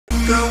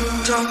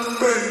downtown,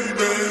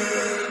 baby.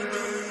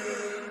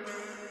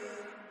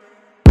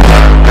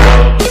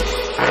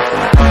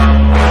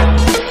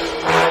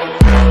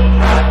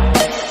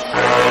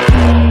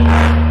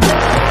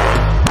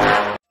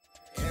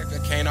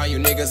 All you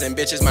niggas and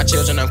bitches, my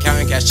children, I'm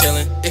counting cash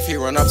chillin'. If he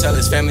run up, tell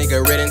his family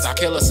good riddance. I'll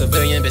kill a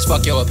civilian, bitch,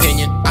 fuck your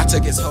opinion. I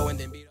took his hoe and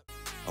then beat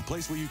up. A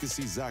place where you can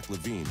see Zach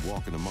Lavine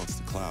walking amongst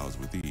the clouds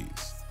with ease.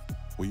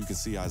 Where you can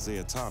see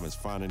Isaiah Thomas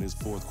finding his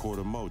fourth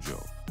quarter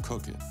mojo,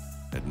 cooking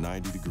at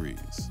 90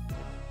 degrees.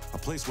 A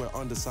place where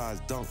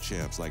undersized dunk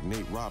champs like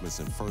Nate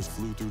Robinson first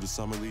flew through the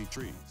Summer League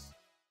trees.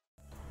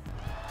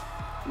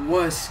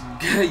 What's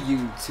good,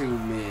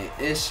 YouTube, man?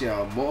 It's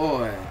your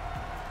boy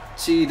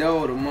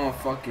Cheeto, the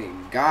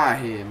motherfucking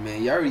guy here,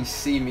 man. You already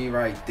see me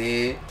right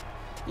there.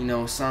 You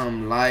know,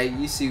 something light.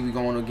 You see we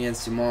going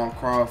against Jamal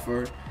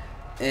Crawford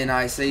and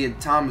Isaiah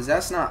Thomas.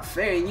 That's not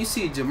fair. And you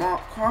see Jamal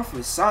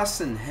Crawford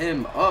saucing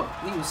him up.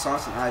 He was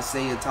saucing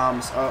Isaiah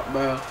Thomas up,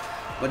 bro.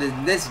 But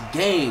in this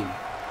game,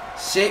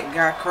 shit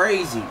got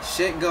crazy.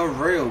 Shit got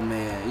real,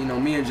 man. You know,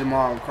 me and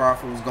Jamal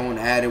Crawford was going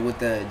at it with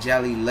the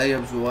jelly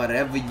layups, or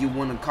whatever you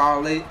want to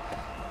call it.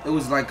 It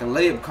was like a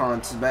layup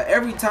contest, but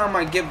every time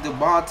I give the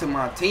ball to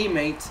my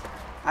teammates,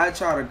 I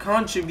try to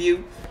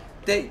contribute.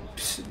 They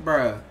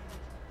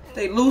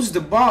lose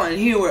the ball, and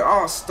here it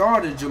all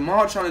started.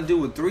 Jamal trying to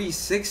do a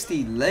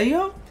 360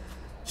 layup.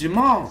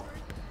 Jamal,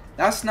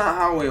 that's not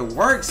how it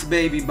works,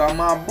 baby. By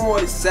my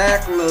boy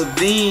Zach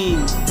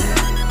Lavine.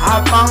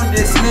 I found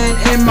this man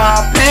in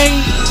my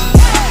paint.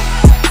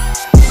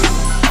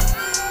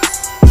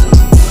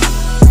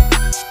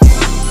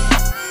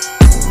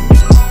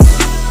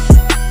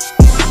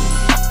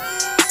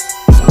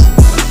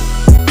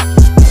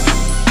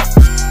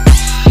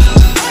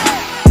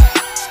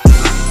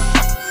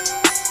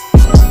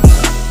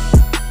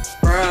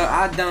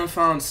 I done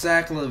found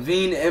Zach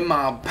Lavine in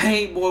my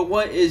paint, boy.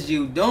 What is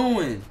you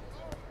doing?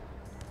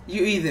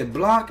 You either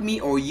block me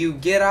or you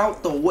get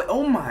out the way.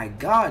 Oh my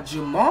God,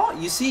 Jamal!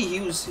 You see,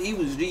 he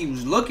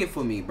was looking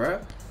for me,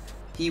 bro.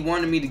 He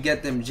wanted me to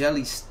get them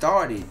jelly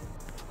started.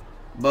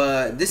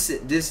 But this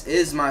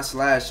is my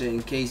slasher.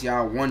 In case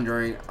y'all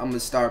wondering, I'm gonna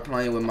start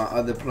playing with my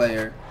other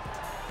player.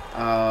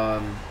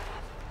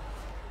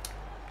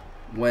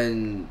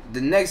 When the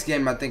next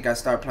game, I think I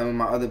start playing with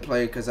my other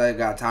player because I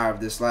got tired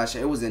of this slasher.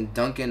 It wasn't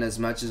dunking as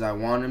much as I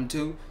want him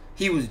to.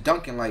 He was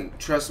dunking, like,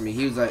 trust me,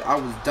 he was like, I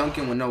was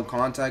dunking with no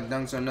contact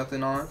dunks or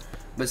nothing on.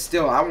 But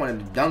still, I wanted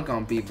to dunk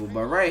on people.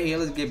 But right here,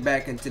 let's get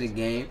back into the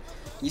game.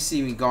 You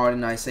see me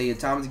guarding Isaiah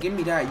Thomas. Give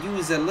me that. You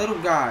was a little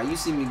guy. You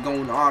see me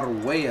going all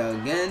the way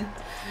again.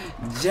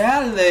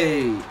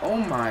 Jelly. Oh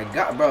my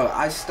God, bro.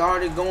 I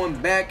started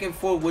going back and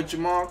forth with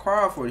Jamal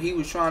Crawford. He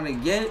was trying to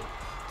get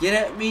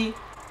at me.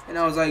 And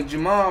I was like,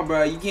 Jamal,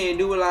 bro, you can't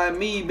do it like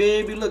me,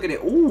 baby. Look at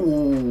it.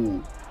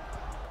 Ooh.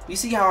 You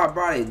see how I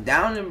brought it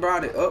down and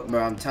brought it up,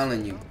 bro? I'm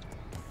telling you.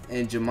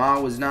 And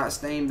Jamal was not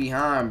staying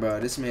behind, bro.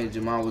 This man,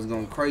 Jamal, was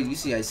going crazy. You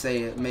see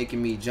Isaiah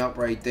making me jump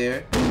right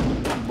there.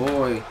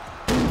 Boy.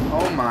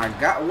 Oh, my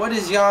God. What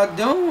is y'all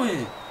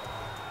doing?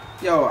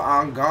 Yo,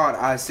 on God,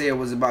 Isaiah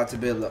was about to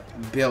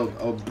build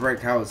a brick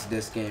house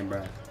this game,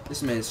 bro.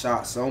 This man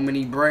shot so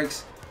many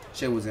bricks.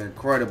 Shit was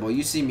incredible.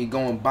 You see me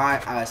going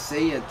by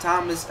Isaiah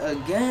Thomas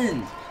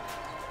again.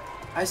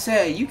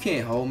 Isaiah, you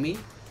can't hold me.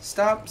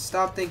 Stop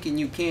thinking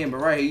you can.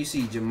 But right here, you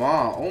see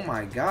Jamal. Oh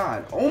my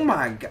God. Oh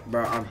my God,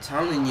 bro. I'm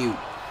telling you,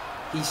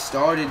 he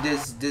started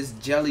this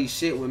jelly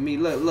shit with me.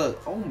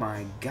 Look. Oh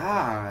my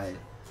God.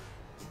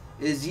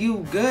 Is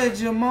you good,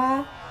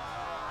 Jamal?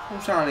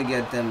 I'm trying to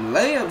get them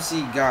layups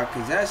he got,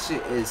 cause that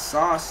shit is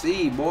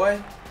saucy,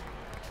 boy.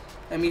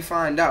 Let me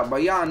find out.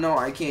 But y'all know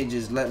I can't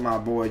just let my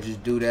boy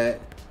just do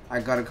that. I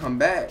gotta come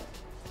back.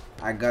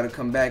 I gotta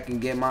come back and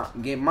get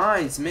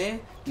mines, man.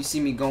 You see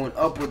me going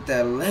up with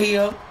that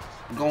layup,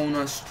 going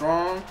on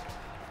strong.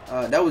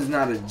 That was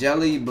not a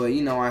jelly, but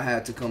you know I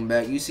had to come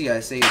back. You see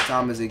Isaiah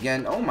Thomas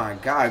again. Oh my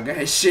God,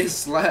 that shit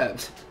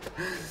slapped.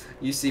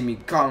 You see me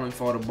calling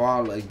for the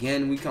ball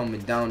again. We coming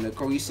down the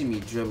court. You see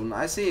me dribbling.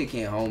 Isaiah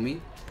can't hold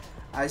me.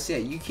 I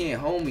said you can't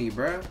hold me,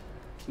 bruh.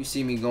 You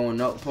see me going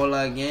up, pull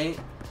again.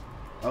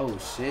 Oh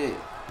shit.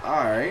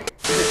 All right.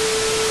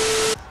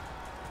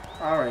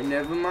 Alright,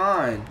 never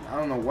mind. I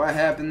don't know what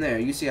happened there.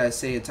 You see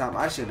Isaiah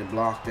Thomas. I should have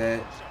blocked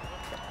that.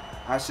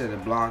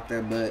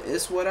 But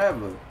it's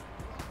whatever.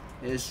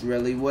 It's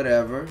really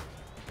whatever.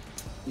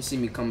 You see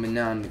me coming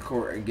down the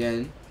court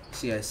again. You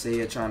see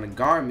Isaiah trying to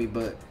guard me,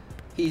 but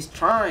he's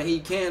trying. He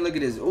can't. Look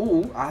at this.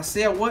 Ooh,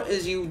 Isaiah, what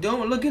is you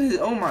doing? Look at this.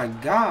 Oh my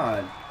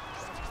God.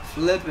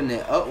 Flipping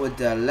it up with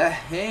the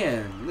left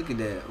hand. Look at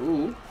that.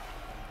 Ooh.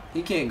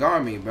 He can't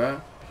guard me,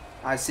 bro.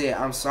 Isaiah,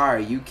 I'm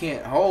sorry. You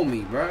can't hold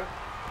me, bro.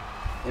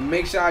 And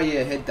make sure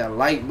you hit the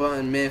like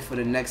button, man, for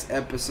the next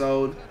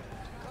episode.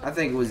 I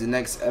think it was the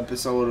next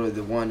episode or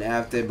the one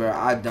after, bro.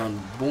 I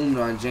done boomed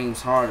on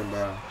James Harden,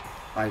 bro.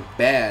 Like,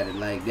 bad.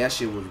 Like, that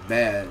shit was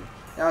bad.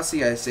 Y'all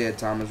see Isaiah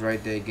Thomas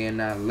right there again.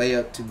 Now,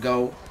 layup to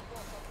go.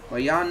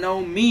 But y'all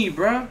know me,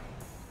 bro.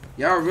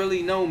 Y'all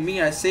really know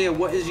me. Isaiah,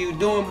 what is you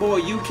doing, boy?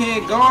 You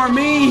can't guard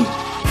me.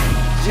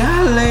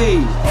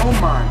 jelly. Oh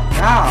my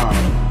god.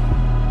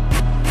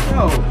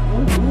 Yo,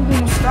 who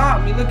gonna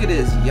stop me? Look at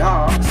this,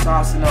 y'all. I'm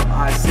saucing up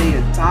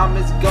Isaiah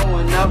Thomas,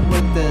 going up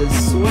with the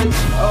switch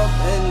up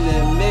in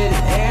the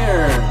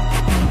mid-air.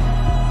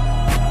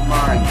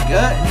 My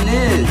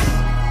goodness.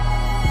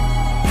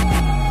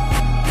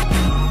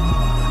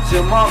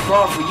 Jamal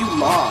Crawford, you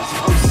lost.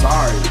 I'm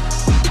sorry.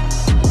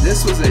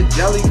 This was a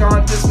jelly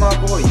contest, my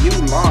boy. You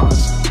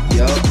lost.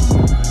 Yup.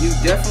 You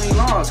definitely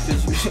lost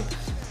because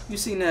you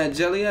seen that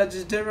jelly I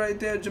just did right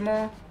there,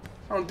 Jamal?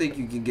 I don't think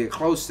you can get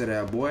close to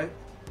that, boy.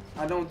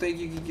 I don't think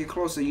you can get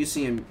closer. You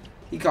see him,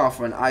 he called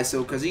for an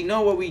ISO because he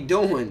know what we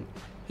doing.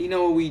 He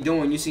know what we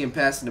doing. You see him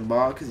passing the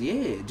ball because,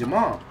 yeah,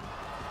 Jamal.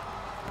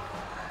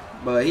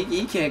 But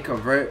he can't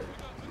convert.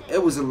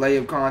 It was a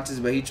layup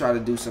contest, but he tried to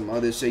do some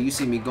other shit. You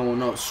see me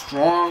going up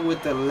strong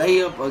with the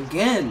layup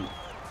again.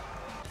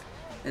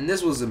 And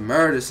this was a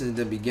murder since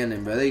the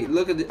beginning, bro. They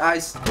look at the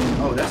ice.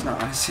 Oh, that's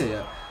not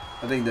Isaiah.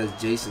 I think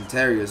that's Jason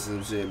Terry or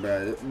some shit,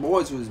 bro. The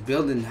boys was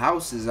building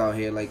houses out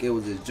here like it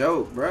was a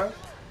joke, bro.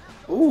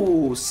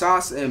 Ooh,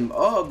 sauce him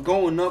up,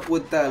 going up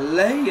with the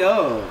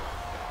layup.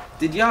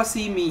 Did y'all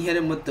see me hit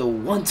him with the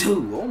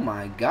 1-2? Oh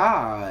my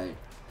god.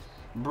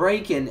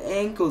 Breaking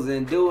ankles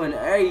and doing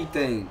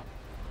everything.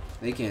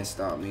 They can't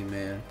stop me,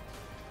 man.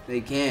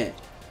 They can't.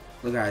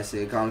 Look how I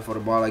said, calling for the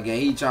ball again.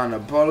 He trying to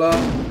pull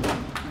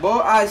up. Boy,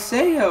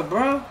 Isaiah,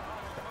 bro.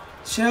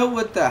 Chill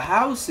with the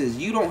houses.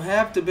 You don't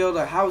have to build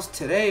a house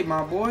today,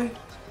 my boy.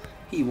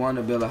 He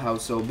wanted to build a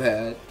house so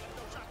bad.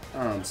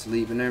 I'm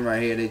sleeping. Then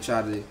right here, they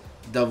try to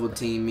double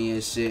team me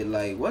and shit.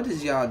 Like, what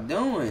is y'all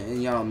doing?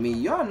 And y'all me.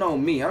 Y'all know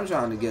me. I'm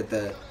trying to get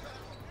the...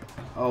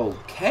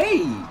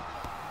 Okay.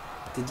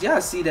 Did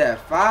y'all see that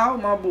foul?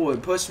 My boy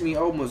pushed me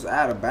almost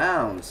out of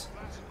bounds.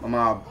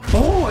 My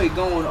boy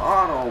going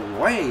all the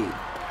way.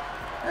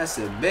 That's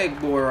a big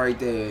boy right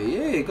there.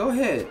 Yeah, go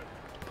ahead.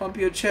 Pump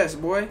your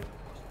chest, boy.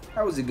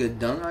 That was a good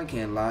dunk. I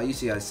can't lie. You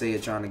see Isaiah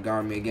trying to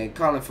guard me again.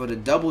 Calling for the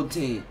double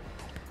team.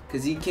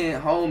 Because he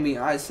can't hold me.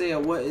 Isaiah,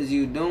 what is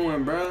you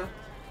doing, bruh?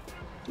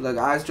 Look,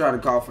 I was trying to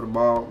call for the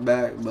ball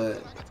back,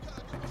 but...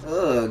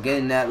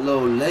 getting that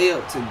little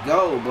layup to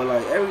go. But,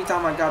 like, every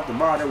time I got the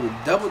ball, they were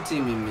double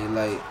teaming me.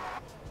 Like,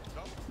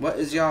 what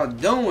is y'all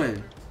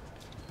doing?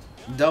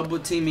 Double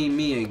teaming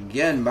me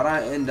again. But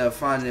I end up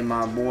finding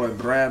my boy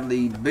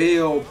Bradley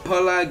Beal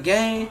pull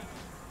again.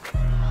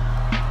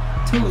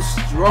 Too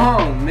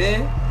strong,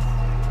 man.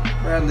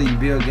 Bradley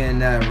Beal getting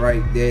that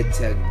right there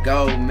to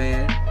go,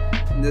 man.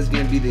 And this is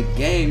gonna be the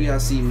game. Y'all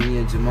see me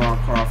and Jamal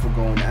Crawford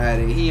going at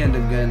it. He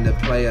ended up getting the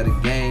play of the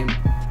game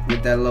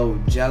with that little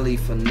jelly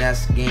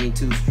finesse game.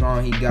 Too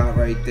strong he got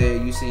right there.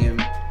 You see him,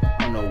 I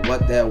don't know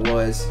what that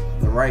was,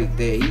 but right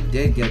there he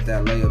did get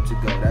that layup to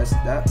go.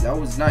 That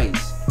was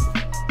nice.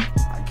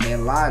 I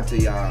can't lie to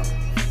y'all,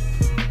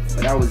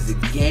 but that was the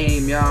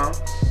game, y'all.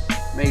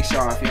 Make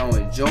sure if y'all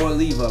enjoy,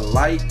 leave a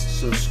like,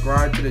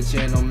 subscribe to the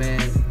channel, man.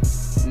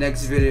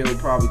 Next video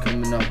probably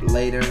coming up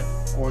later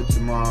or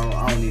tomorrow,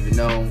 I don't even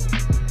know.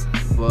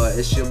 But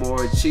it's your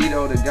boy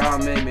Cheeto the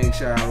God, man. Make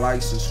sure I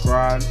like,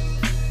 subscribe,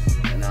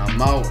 and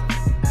I'm out.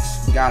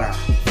 Gotta.